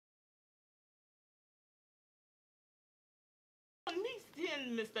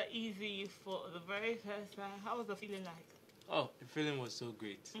meeting Mr. Eazi for the very first time, how was the feeling like? Oh, the feeling was so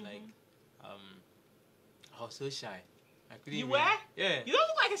great. Like, I was so shy. I couldn't You even, were? Yeah. You don't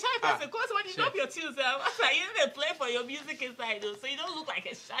look like a shy person. Of course, when you sure. drop your tunes, I was like, you didn't play for your music inside, though, so you don't look like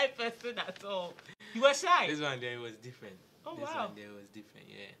a shy person at all. You were shy? This one there was different. Oh, this wow. one there was different,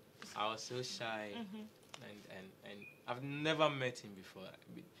 yeah. I was so shy, and I've never met him before.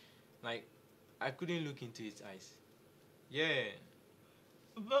 Like, I couldn't look into his eyes. Yeah.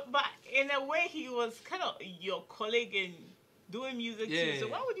 But in a way, he was kind of your colleague in doing music too. So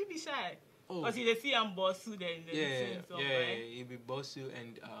why would you be shy? Oh. Because he see I'm Bossu then. Right? He'd be Bossu,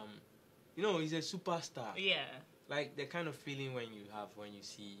 and you know, he's a superstar. Yeah. Like the kind of feeling when you have when you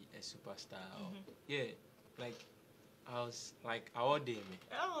see a superstar. Yeah. Like I was like, I ordered him.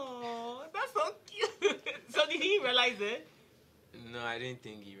 Oh, that's so cute. So did he realize it? No, I didn't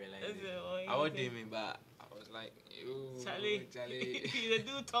think he realized it. I ordered him, but I was like, Charlie. He's a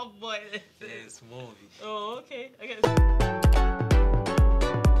dude, top boy. Yeah, small. Oh, okay.